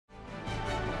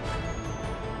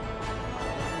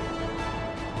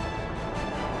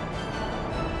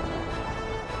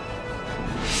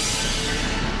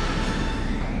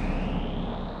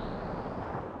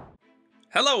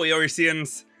Hello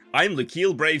Eorzeans! I'm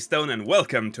Lukeil Bravestone and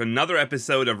welcome to another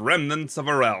episode of Remnants of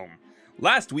a Realm.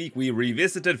 Last week we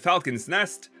revisited Falcon's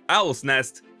Nest, Owl's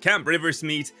Nest, Camp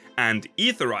Riversmeet, and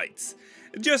Aetherytes.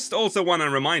 Just also want to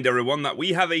remind everyone that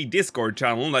we have a Discord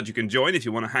channel that you can join if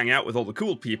you want to hang out with all the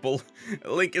cool people.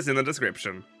 Link is in the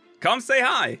description. Come say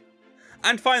hi!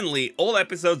 And finally, all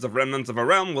episodes of Remnants of a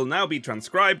Realm will now be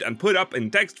transcribed and put up in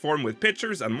text form with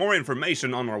pictures and more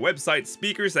information on our website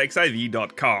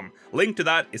speakersxiv.com. Link to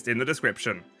that is in the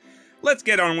description. Let's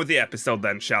get on with the episode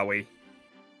then, shall we?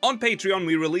 On Patreon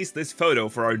we released this photo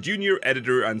for our junior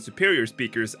editor and superior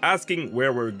speakers asking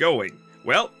where we're going.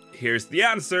 Well, here's the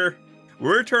answer.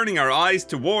 We're turning our eyes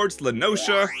towards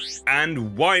Lenosha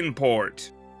and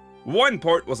Wineport.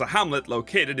 Wineport was a hamlet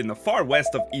located in the far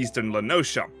west of eastern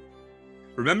Lenosha.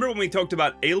 Remember when we talked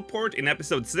about Aleport in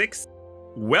episode 6?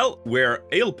 Well, where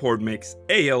Aleport makes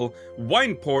ale,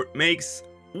 Wineport makes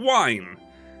wine.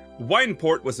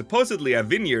 Wineport was supposedly a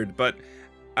vineyard, but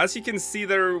as you can see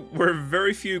there were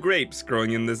very few grapes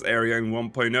growing in this area in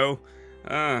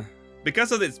 1.0.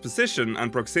 Because of its position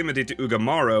and proximity to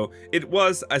Ugamaro, it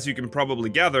was, as you can probably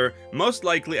gather, most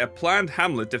likely a planned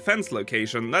hamlet defense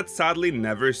location that sadly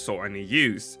never saw any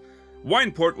use.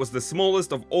 Wineport was the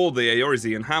smallest of all the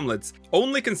Eorzean hamlets,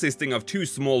 only consisting of 2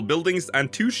 small buildings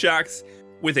and 2 shacks,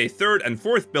 with a 3rd and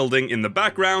 4th building in the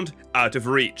background, out of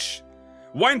reach.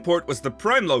 Wineport was the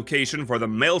prime location for the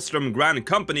Maelstrom Grand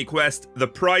Company quest, The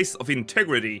Price of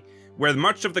Integrity, where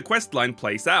much of the questline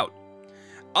plays out.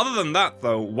 Other than that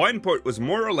though, Wineport was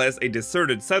more or less a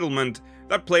deserted settlement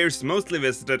that players mostly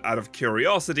visited out of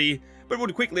curiosity, but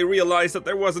would quickly realize that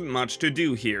there wasn't much to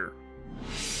do here.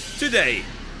 Today,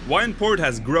 Wineport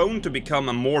has grown to become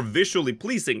a more visually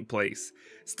pleasing place,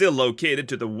 still located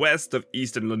to the west of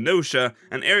eastern Lenosha,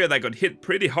 an area that got hit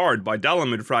pretty hard by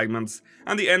Dalamud fragments,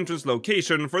 and the entrance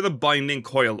location for the Binding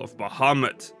Coil of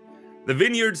Bahamut. The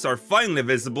vineyards are finally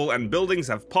visible and buildings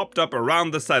have popped up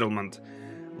around the settlement.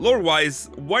 Lore-wise,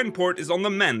 Wineport is on the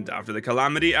mend after the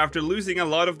calamity after losing a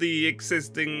lot of the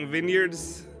existing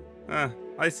vineyards.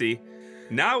 I see.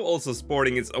 Now also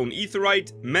sporting its own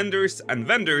Aetherite, menders, and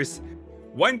vendors,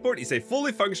 Wineport is a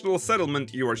fully functional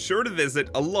settlement you are sure to visit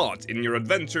a lot in your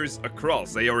adventures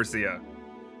across Eorzea.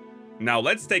 Now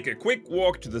let's take a quick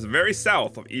walk to the very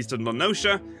south of eastern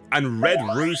Lenosha and Red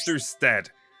Rooster Stead.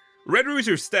 Red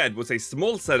Rooster Stead was a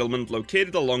small settlement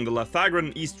located along the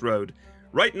Lathagran East Road,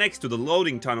 right next to the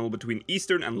loading tunnel between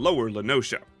eastern and lower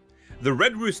Lenosha. The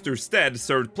Red Rooster Stead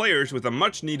served players with a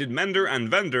much needed mender and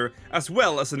vendor as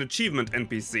well as an achievement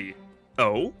NPC.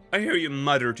 Oh, I hear you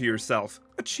mutter to yourself,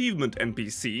 achievement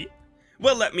NPC?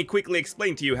 Well, let me quickly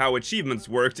explain to you how achievements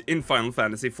worked in Final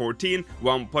Fantasy XIV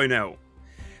 1.0.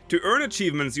 To earn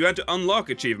achievements you had to unlock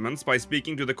achievements by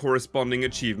speaking to the corresponding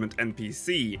achievement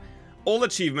NPC. All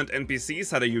achievement NPCs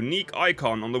had a unique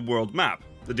icon on the world map.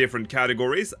 The different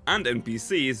categories and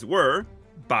NPCs were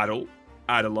Battle,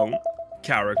 Adalon,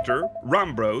 Character,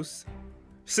 Rambros,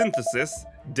 Synthesis,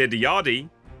 Dediadi,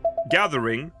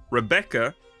 Gathering,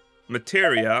 Rebecca,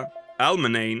 Materia,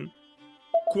 Almanane,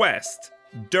 Quest,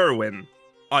 Derwin,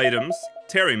 Items,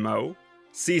 Terimo,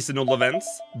 Seasonal Events,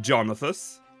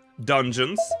 Jonathas,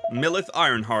 Dungeons, Millith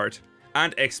Ironheart,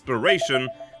 and Exploration,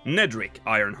 Nedric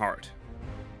Ironheart.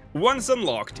 Once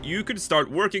unlocked, you could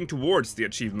start working towards the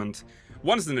achievement.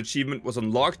 Once an achievement was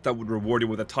unlocked that would reward you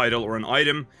with a title or an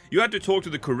item, you had to talk to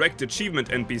the correct achievement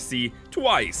NPC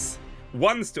twice.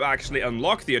 Once to actually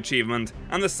unlock the achievement,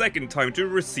 and the second time to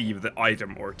receive the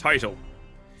item or title.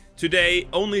 Today,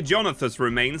 only Jonathas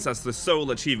remains as the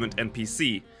sole achievement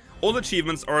NPC. All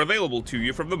achievements are available to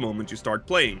you from the moment you start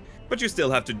playing, but you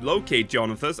still have to locate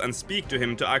Jonathas and speak to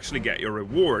him to actually get your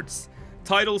rewards.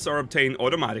 Titles are obtained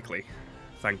automatically.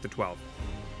 Thank the 12.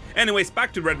 Anyways,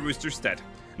 back to Red Rooster Stead.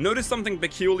 Notice something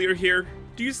peculiar here?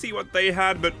 Do you see what they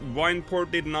had but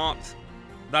Wineport did not?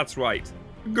 That's right,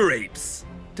 grapes.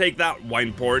 Take that,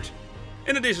 Wineport.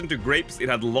 In addition to grapes, it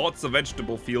had lots of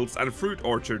vegetable fields and fruit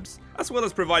orchards, as well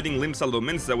as providing Limsa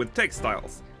Lominsa with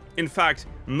textiles. In fact,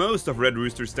 most of Red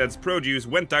Rooster Stead's produce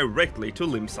went directly to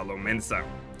Limsa Lominsa.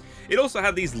 It also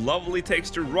had these lovely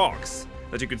textured rocks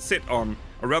that you could sit on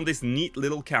around this neat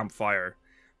little campfire.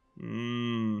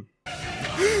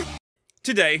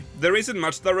 Today, there isn't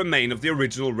much that remain of the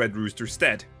original Red Rooster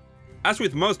Stead. As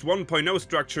with most 1.0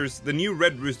 structures, the new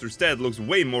Red Rooster Stead looks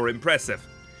way more impressive.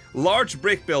 Large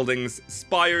brick buildings,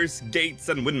 spires, gates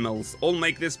and windmills all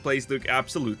make this place look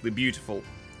absolutely beautiful.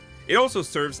 It also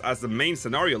serves as the main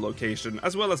scenario location,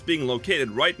 as well as being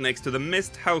located right next to the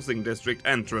Mist Housing District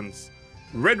entrance.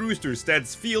 Red Rooster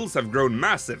Stead's fields have grown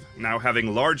massive, now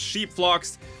having large sheep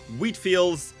flocks, wheat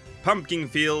fields, pumpkin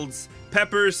fields,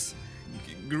 peppers,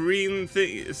 green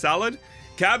salad,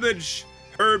 cabbage,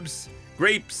 herbs,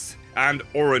 grapes, and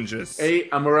oranges. Hey,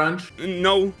 I'm orange.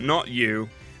 No, not you.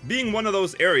 Being one of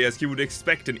those areas you would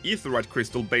expect an aetheryte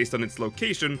crystal based on its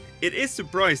location, it is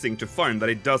surprising to find that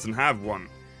it doesn't have one.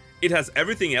 It has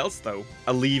everything else though: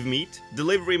 a leave meat,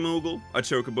 delivery moogle, a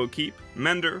chocobo keep,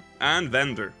 mender, and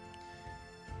vendor.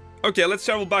 Okay, let's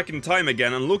travel back in time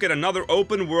again and look at another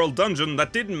open world dungeon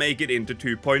that didn't make it into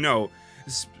 2.0.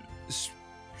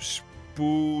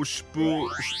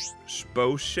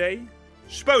 Shposhae?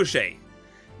 Shposhae.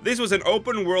 This was an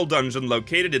open world dungeon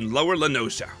located in Lower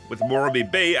Lenosha, with Morrowby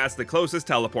Bay as the closest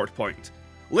teleport point.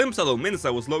 Limsa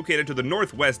Minsa was located to the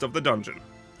northwest of the dungeon.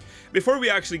 Before we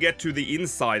actually get to the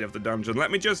inside of the dungeon,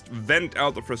 let me just vent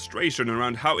out the frustration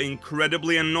around how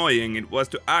incredibly annoying it was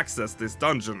to access this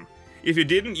dungeon. If you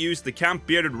didn't use the Camp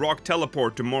Bearded Rock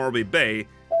teleport to Morrowby Bay,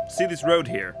 see this road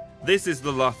here? This is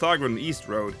the Lothagran East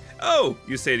Road. Oh,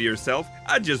 you say to yourself,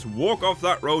 I'd just walk off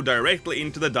that road directly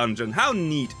into the dungeon. How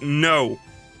neat. No,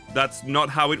 that's not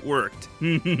how it worked.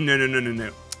 No.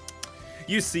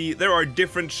 You see, there are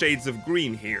different shades of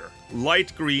green here.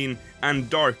 Light green and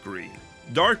dark green.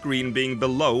 Dark green being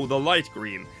below the light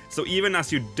green. So even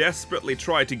as you desperately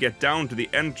try to get down to the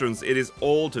entrance, it is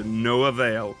all to no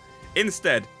avail.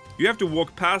 Instead, you have to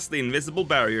walk past the invisible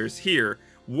barriers here,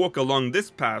 walk along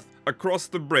this path, across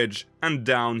the bridge, and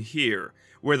down here,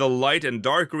 where the light and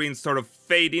dark green sort of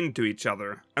fade into each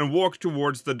other, and walk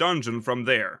towards the dungeon from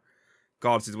there.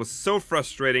 Gods, it was so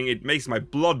frustrating, it makes my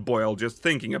blood boil just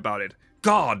thinking about it.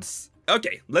 Gods!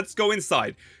 Okay, let's go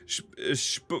inside.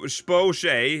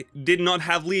 Shposhae did not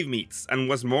have leave meets, and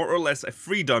was more or less a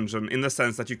free dungeon in the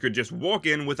sense that you could just walk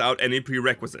in without any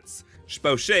prerequisites.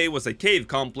 Shposhae was a cave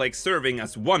complex serving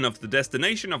as one of the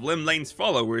destination of Limlane's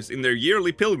followers in their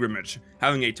yearly pilgrimage,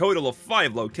 having a total of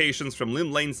 5 locations from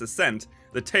Limlane's ascent,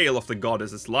 the tale of the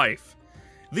goddess's life.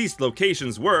 These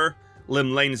locations were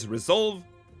Limlane's Resolve,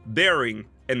 Bearing,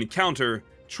 Encounter,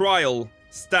 Trial,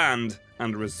 Stand,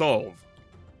 and Resolve.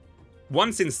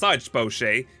 Once inside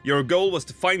Shposhae, your goal was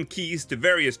to find keys to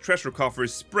various treasure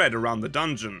coffers spread around the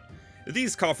dungeon.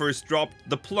 These coffers dropped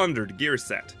the plundered gear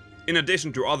set, in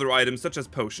addition to other items such as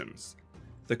potions.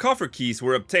 The coffer keys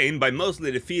were obtained by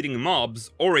mostly defeating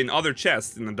mobs or in other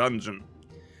chests in the dungeon.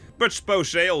 But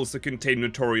Shposhae also contained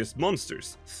notorious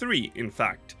monsters, 3 in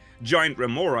fact: Giant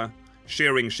Remora,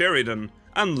 Shearing Sheridan,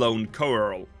 and Lone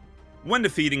Coearl. When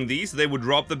defeating these, they would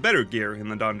drop the better gear in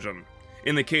the dungeon.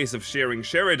 In the case of Shearing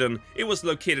Sheridan, it was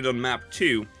located on map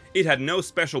 2, it had no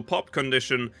special pop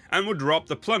condition, and would drop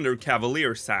the Plunder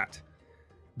Cavalier Sat.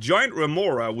 Giant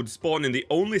Remora would spawn in the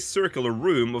only circular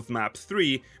room of map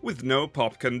 3 with no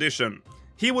pop condition.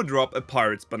 He would drop a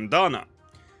Pirate's Bandana.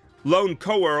 Lone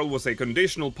Coearl was a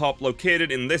conditional pop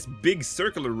located in this big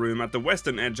circular room at the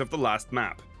western edge of the last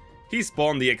map. He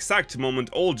spawned the exact moment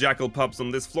all Jackal pups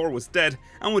on this floor was dead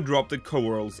and would drop the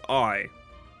Coearl's Eye.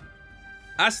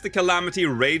 As the calamity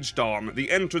raged on,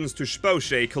 the entrance to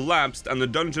Shposhae collapsed and the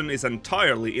dungeon is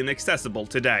entirely inaccessible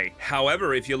today.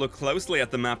 However, if you look closely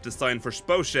at the map design for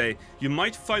Shposhae, you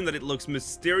might find that it looks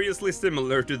mysteriously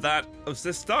similar to that of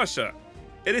Square.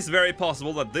 It is very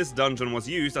possible that this dungeon was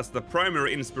used as the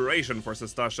primary inspiration for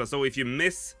Square, so if you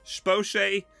miss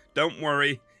Shposhae, don't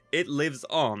worry, it lives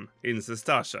on in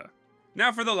Square.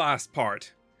 Now for the last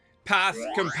part. Path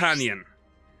Companion.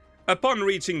 Upon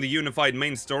reaching the unified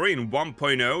main story in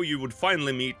 1.0, you would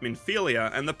finally meet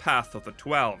Minfilia and the Path of the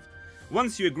 12.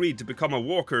 Once you agreed to become a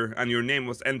walker and your name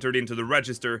was entered into the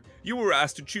register, you were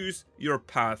asked to choose your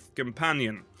Path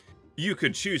Companion. You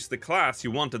could choose the class you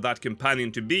wanted that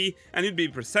companion to be, and you'd be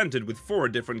presented with 4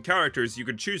 different characters you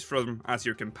could choose from as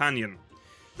your companion.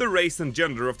 The race and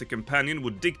gender of the companion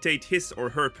would dictate his or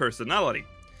her personality.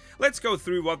 Let's go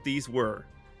through what these were.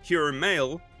 Pure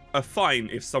male, a fine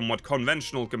if somewhat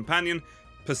conventional companion,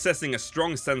 possessing a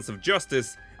strong sense of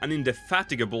justice, an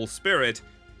indefatigable spirit,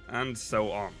 and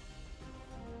so on.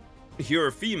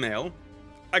 Pure female,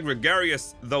 a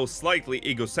gregarious though slightly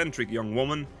egocentric young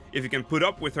woman. If you can put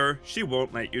up with her, she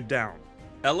won't let you down.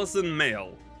 Ellison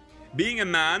male. Being a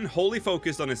man wholly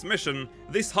focused on his mission,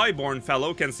 this highborn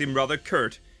fellow can seem rather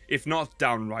curt, if not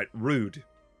downright rude.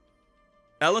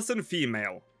 Ellison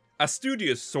female. A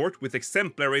studious sort with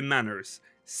exemplary manners.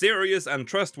 Serious and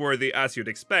trustworthy as you'd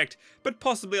expect, but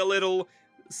possibly a little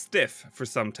stiff for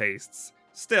some tastes.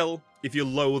 Still, if you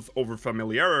loathe over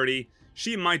familiarity,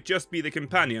 she might just be the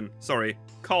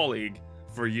colleague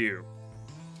for you.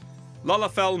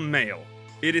 Lalafell male.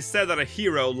 It is said that a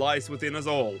hero lies within us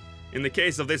all. In the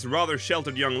case of this rather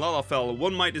sheltered young Lalafell,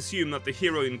 one might assume that the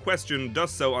hero in question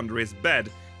does so under his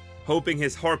bed, hoping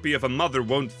his harpy of a mother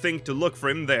won't think to look for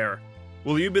him there.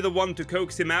 Will you be the one to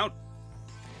coax him out?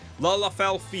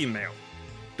 Lalafell female.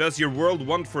 Does your world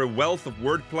want for a wealth of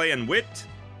wordplay and wit?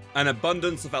 An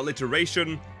abundance of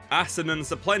alliteration,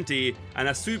 assonance aplenty, and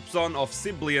a soupçon of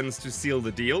sibilants to seal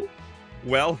the deal?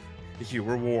 Well, you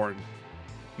were warned.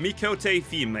 Mikote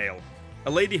female.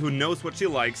 A lady who knows what she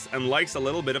likes and likes a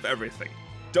little bit of everything.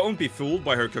 Don't be fooled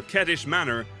by her coquettish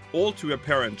manner, all too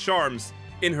apparent charms.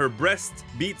 In her breast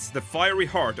beats the fiery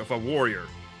heart of a warrior.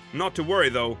 Not to worry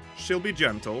though, she'll be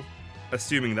gentle,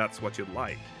 assuming that's what you'd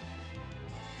like.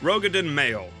 Rogadin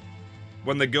male.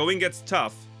 When the going gets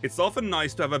tough, it's often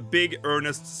nice to have a big,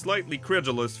 earnest, slightly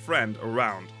credulous friend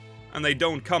around, and they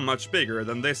don't come much bigger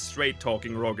than this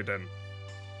straight-talking Rogadin.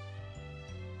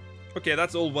 Okay,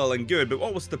 that's all well and good, but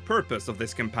what was the purpose of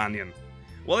this companion?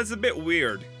 Well, it's a bit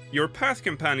weird. Your path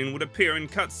companion would appear in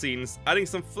cutscenes, adding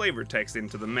some flavor text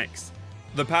into the mix.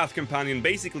 The path companion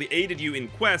basically aided you in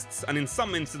quests and in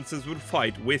some instances would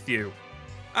fight with you.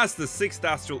 As the 6th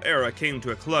Astral Era came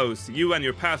to a close, you and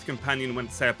your path companion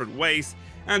went separate ways,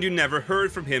 and you never heard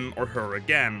from him or her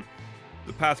again.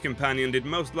 The path companion did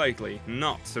most likely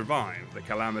not survive the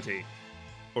calamity.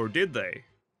 Or did they?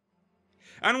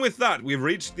 And with that, we've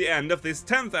reached the end of this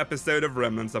 10th episode of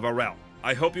Remnants of a Realm.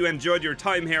 I hope you enjoyed your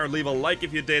time here, leave a like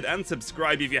if you did, and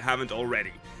subscribe if you haven't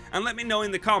already. And let me know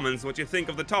in the comments what you think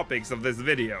of the topics of this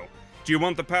video. Do you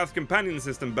want the path companion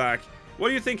system back? What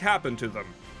do you think happened to them?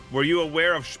 Were you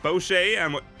aware of Shposhae,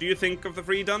 and what do you think of the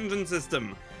free dungeon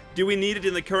system? Do we need it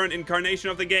in the current incarnation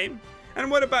of the game? And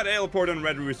what about Wineport and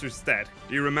Red Rooster Stead?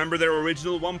 Do you remember their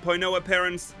original 1.0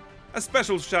 appearance? A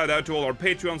special shout out to all our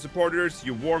Patreon supporters,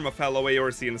 you warm a fellow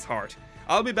Eorzean's heart.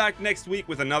 I'll be back next week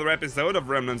with another episode of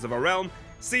Remnants of a Realm.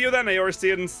 See you then,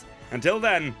 Eorzeans. Until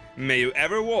then, may you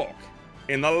ever walk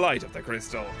in the light of the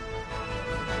crystal.